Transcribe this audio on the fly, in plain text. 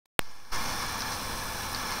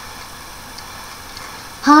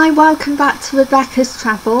Hi, welcome back to Rebecca's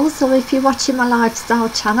Travels, or if you're watching my lifestyle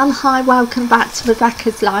channel, hi, welcome back to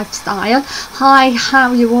Rebecca's Lifestyle. Hi, how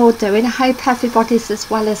are you all doing? I hope everybody's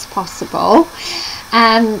as well as possible.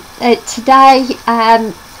 Today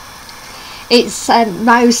it's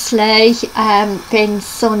mostly been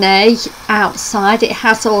sunny outside. It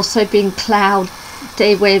has also been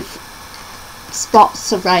cloudy with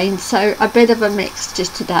spots of rain, so a bit of a mixture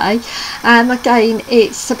today. Again,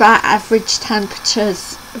 it's about average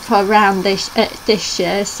temperatures for around this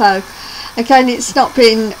year, so again it's not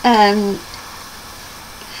been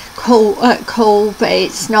cool, but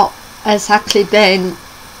it's not exactly been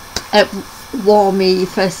warm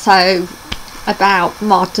either, so about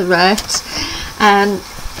moderate.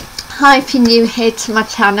 Hi, if you're new here to my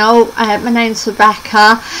channel, my name's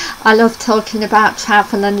Rebecca. I love talking about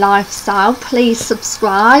travel and lifestyle. Please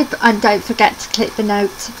subscribe and don't forget to click the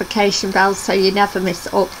notification bell so you never miss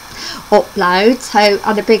uploads. So,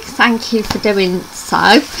 and a big thank you for doing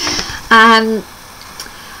so.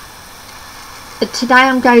 Today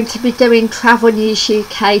I'm going to be doing Travel News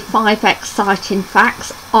UK 5 Exciting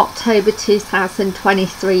Facts, October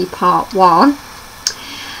 2023 Part 1.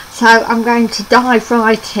 So I'm going to dive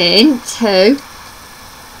right into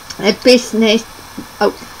a business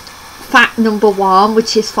fact number 1,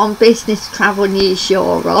 which is from Business Travel News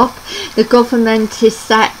Europe. The government is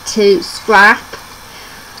set to scrap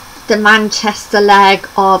the Manchester leg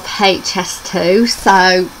of HS2,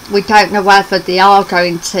 so we don't know whether they are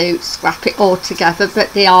going to scrap it altogether,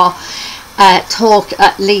 but they are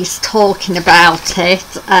at least talking about it,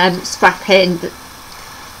 scrapping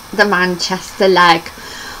the Manchester leg,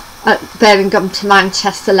 Birmingham to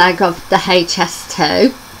Manchester leg of the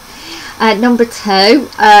HS2. Number 2,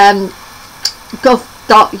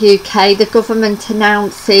 gov.uk, the government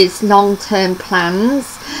announces long-term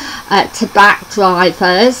plans to back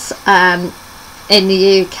drivers in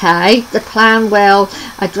the UK. The plan will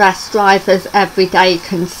address drivers' everyday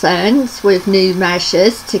concerns with new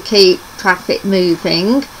measures to keep traffic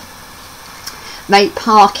moving, make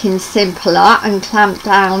parking simpler and clamp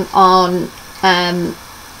down on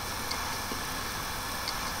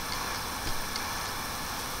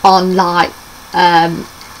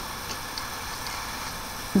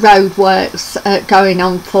roadworks going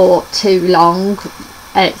on for too long.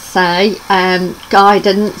 Let's say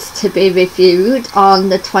guidance to be reviewed on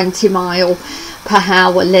the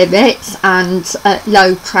 20-mile-per-hour limits and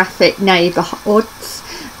low traffic neighbourhoods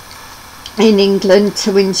in England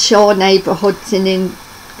to ensure neighbourhoods in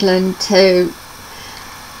England to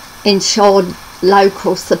ensure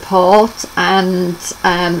local support, and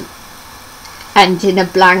ending a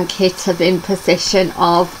blanket of imposition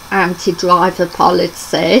of anti-driver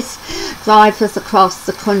policies. Drivers across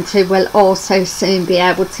the country will also soon be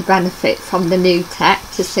able to benefit from the new tech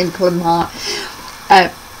to simplify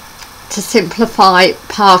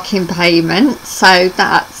parking payments, so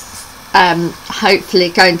that's hopefully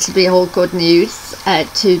going to be all good news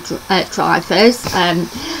to drivers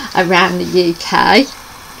around the UK.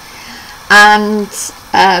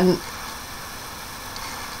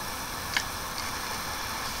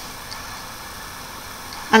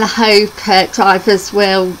 And I hope drivers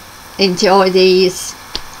will enjoy these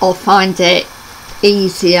or find it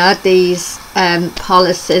easier, these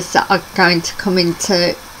policies that are going to come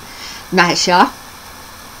into measure.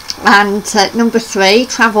 And number 3,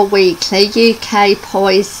 Travel Weekly, UK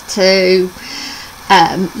poised to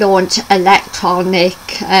launch electronic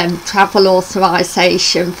travel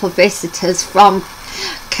authorisation for visitors from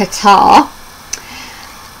Qatar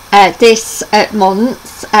this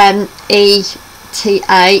month.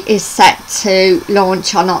 ETA is set to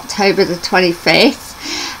launch on October the 25th,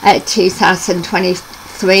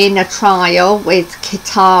 2023 in a trial with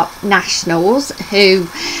Qatar nationals who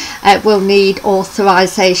will need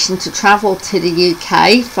authorisation to travel to the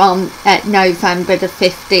UK from November the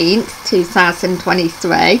 15th,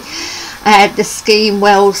 2023. The scheme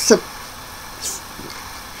will,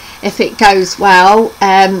 if it goes well,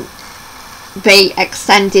 be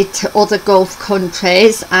extended to other Gulf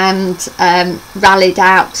countries and rallied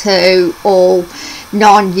out to all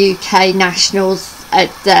non-UK nationals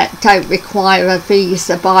that don't require a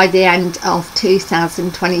visa by the end of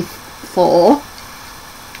 2024.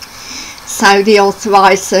 So the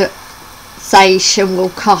authorisation will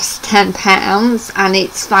cost £10 and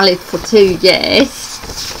it's valid for 2 years.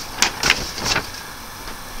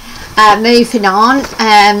 Moving on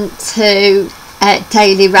to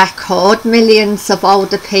Daily Record, millions of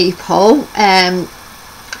older people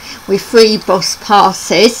with free bus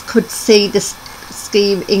passes could see the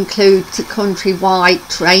scheme include countrywide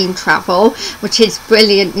train travel, which is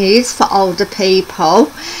brilliant news for older people.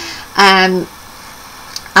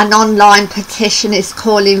 An online petition is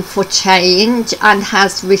calling for change and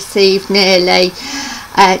has received nearly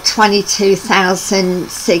 22,000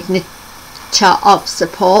 signatures of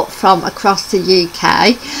support from across the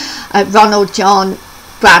UK. Ronald John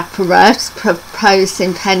Bradborough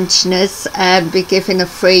proposing pensioners be given a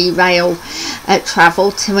free rail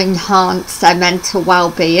travel to enhance their mental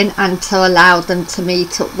well-being and to allow them to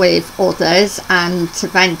meet up with others and to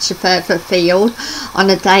venture further afield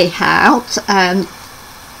on a day out,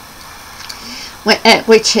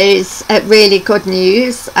 which is really good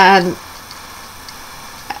news,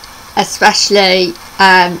 especially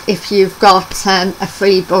if you've got a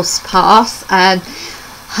free bus pass.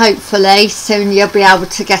 Hopefully soon you'll be able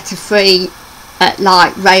to get a free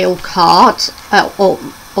like rail card or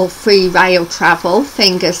free rail travel,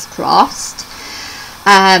 fingers crossed.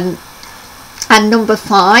 And number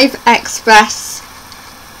 5, express.co.uk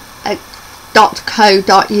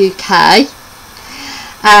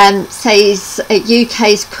says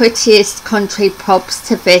UK's prettiest country pubs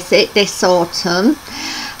to visit this autumn.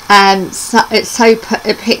 So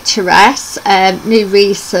picturesque. New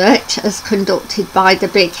research as conducted by the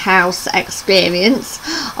Big House Experience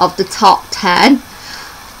of the top 10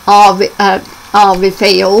 are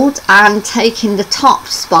revealed, and taking the top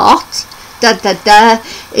spot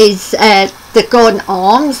is the Gun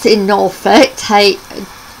Arms in Norfolk.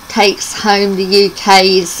 Takes home the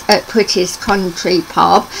UK's prettiest country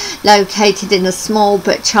pub, located in a small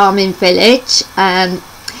but charming village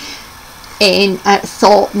in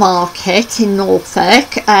Thorpe Market in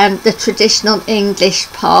Norfolk. The traditional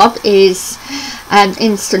English pub is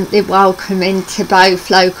instantly welcoming to both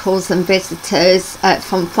locals and visitors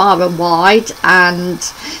from far and wide, and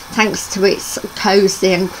thanks to its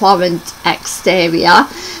cosy and quiet exterior.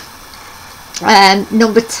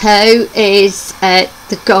 Number 2 is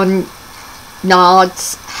the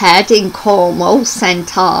Gunard's Head in Cornwall,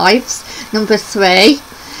 St Ives. Number 3,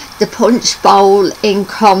 the Punch Bowl in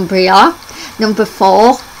Cumbria. Number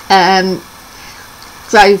 4,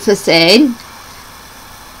 Grover's Inn,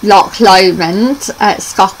 Loch Lomond,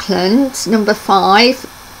 Scotland. Number 5,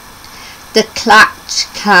 the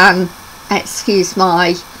Clatchcan, excuse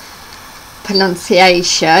my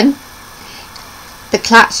pronunciation, the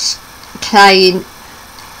Clatchcan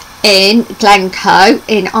in Glencoe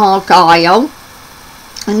in Argyll.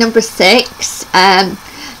 And number 6,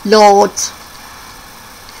 Lord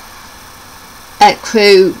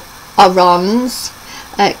Crew Arms,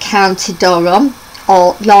 County Durham,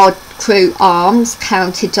 or Lord Crew Arms,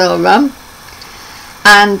 County Durham.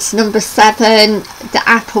 And number 7, the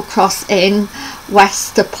Applecross Inn,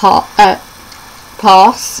 Wester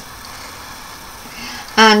Pass.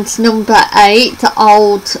 And number 8, the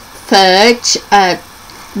Old Ferge,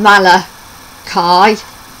 Malachi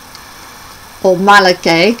or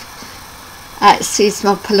Malagig. Excuse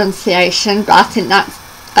my pronunciation, but I think that's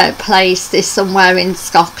place is somewhere in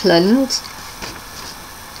Scotland.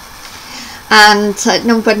 And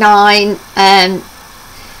number 9,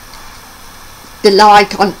 the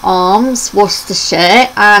Lygon Arms, Worcestershire.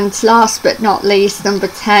 And last but not least, number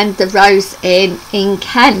 10, the Rose Inn in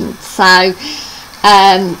Kent. So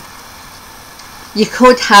you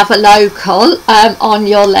could have a local on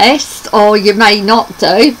your list, or you may not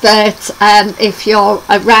do, but if you're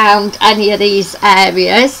around any of these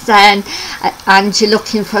areas then and you're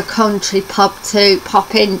looking for a country pub to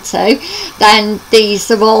pop into, then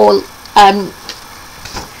these are all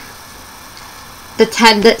the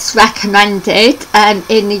 10 that's recommended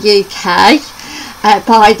in the UK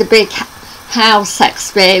by the Big House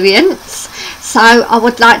Experience. So I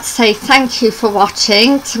would like to say thank you for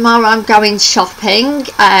watching. Tomorrow I'm going shopping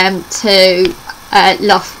to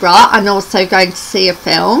Loughborough, and also going to see a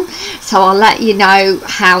film, so I'll let you know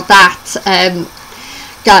how that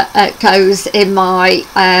goes in my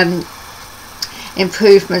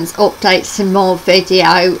improvements, updates and more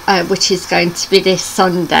video, which is going to be this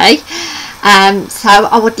Sunday. So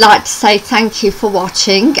I would like to say thank you for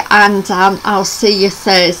watching, and I'll see you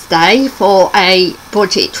Thursday for a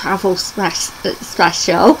budget travel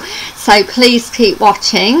special. So please keep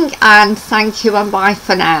watching, and thank you, and bye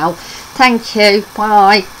for now. Thank you,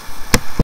 bye.